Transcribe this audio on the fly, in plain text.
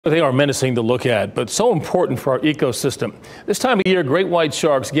They are menacing to look at, but so important for our ecosystem. This time of year, great white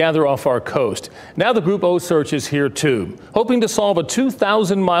sharks gather off our coast. Now the Group O search is here too, hoping to solve a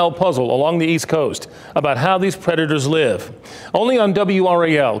 2,000-mile puzzle along the East Coast about how these predators live. Only on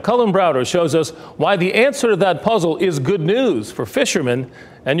WRAL, Cullen Browder shows us why the answer to that puzzle is good news for fishermen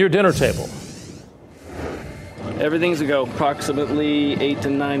and your dinner table. Everything's a go, approximately 8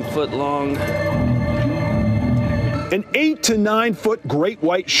 to 9 foot long. An 8 to 9 foot great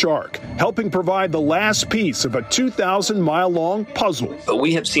white shark, helping provide the last piece of a 2,000-mile-long puzzle. But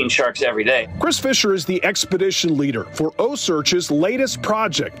we have seen sharks every day. Chris Fischer is the expedition leader for O-Search's latest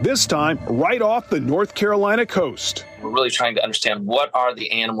project, this time right off the North Carolina coast. We're really trying to understand what are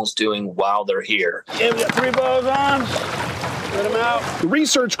the animals doing while they're here. Okay, we got 3 bows on. Let them out. The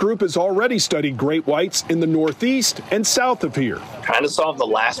research group has already studied great whites in the northeast and south of here. Trying to solve the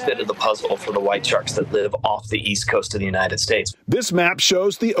last bit of the puzzle for the white sharks that live off the east coast of the United States. This map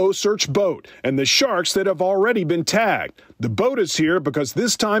shows the O-Search boat and the sharks that have already been tagged. The boat is here because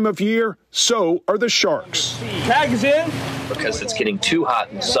this time of year, so are the sharks. Tag is in. Because it's getting too hot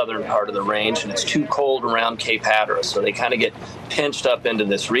in the southern part of the range and it's too cold around Cape Hatteras, so they kind of get pinched up into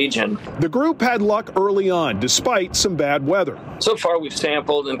this region. The group had luck early on, despite some bad weather. So far, we've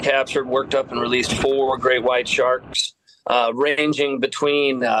sampled and captured, worked up and released 4 great white sharks, ranging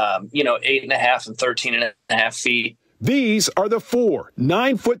between, 8.5 and 13.5 feet. These are the 4,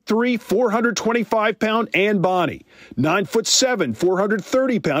 9'3", 425-pound Ann Bonnie, 9'7",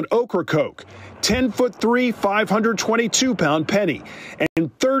 430-pound Ocracoke, 10'3", 522-pound Penny,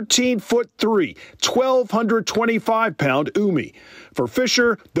 and 13'3", 1,225-pound Umi. For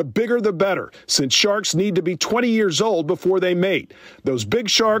Fischer, the bigger the better, since sharks need to be 20 years old before they mate. Those big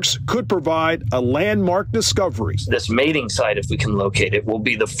sharks could provide a landmark discovery. This mating site, if we can locate it, will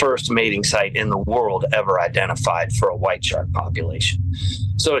be the first mating site in the world ever identified for a white shark population.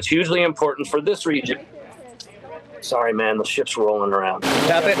 So it's hugely important for this region. Sorry, man, the ship's rolling around.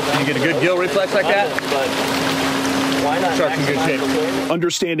 Tap it. You get a good gill reflex like that? Why not? Shark's in good shape.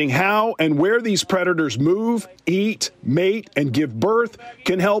 Understanding how and where these predators move, eat, mate, and give birth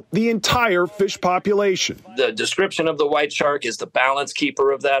can help the entire fish population. The description of the white shark is the balance keeper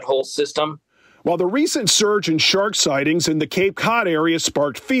of that whole system. While the recent surge in shark sightings in the Cape Cod area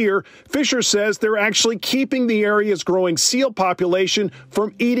sparked fear, Fischer says they're actually keeping the area's growing seal population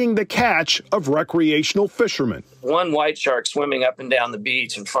from eating the catch of recreational fishermen. One white shark swimming up and down the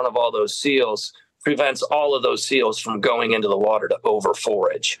beach in front of all those seals prevents all of those seals from going into the water to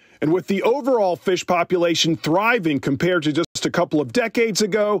over-forage. And with the overall fish population thriving compared to just a couple of decades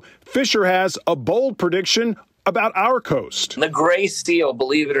ago, Fischer has a bold prediction about our coast. The gray seal,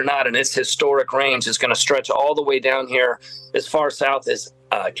 believe it or not, in its historic range is going to stretch all the way down here as far south as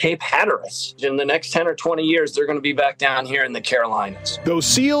Cape Hatteras. In the next 10 or 20 years, they're going to be back down here in the Carolinas. Those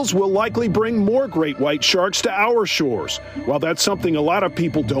seals will likely bring more great white sharks to our shores. While that's something a lot of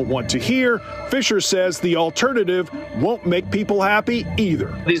people don't want to hear, Fischer says the alternative won't make people happy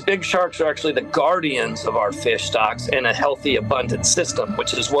either. These big sharks are actually the guardians of our fish stocks in a healthy, abundant system,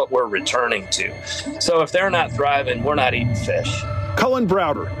 which is what we're returning to. So if they're not thriving, we're not eating fish. Cullen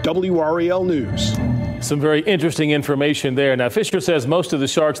Browder, WRAL News. Some very interesting information there. Now, Fischer says most of the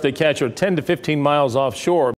sharks they catch are 10 to 15 miles offshore.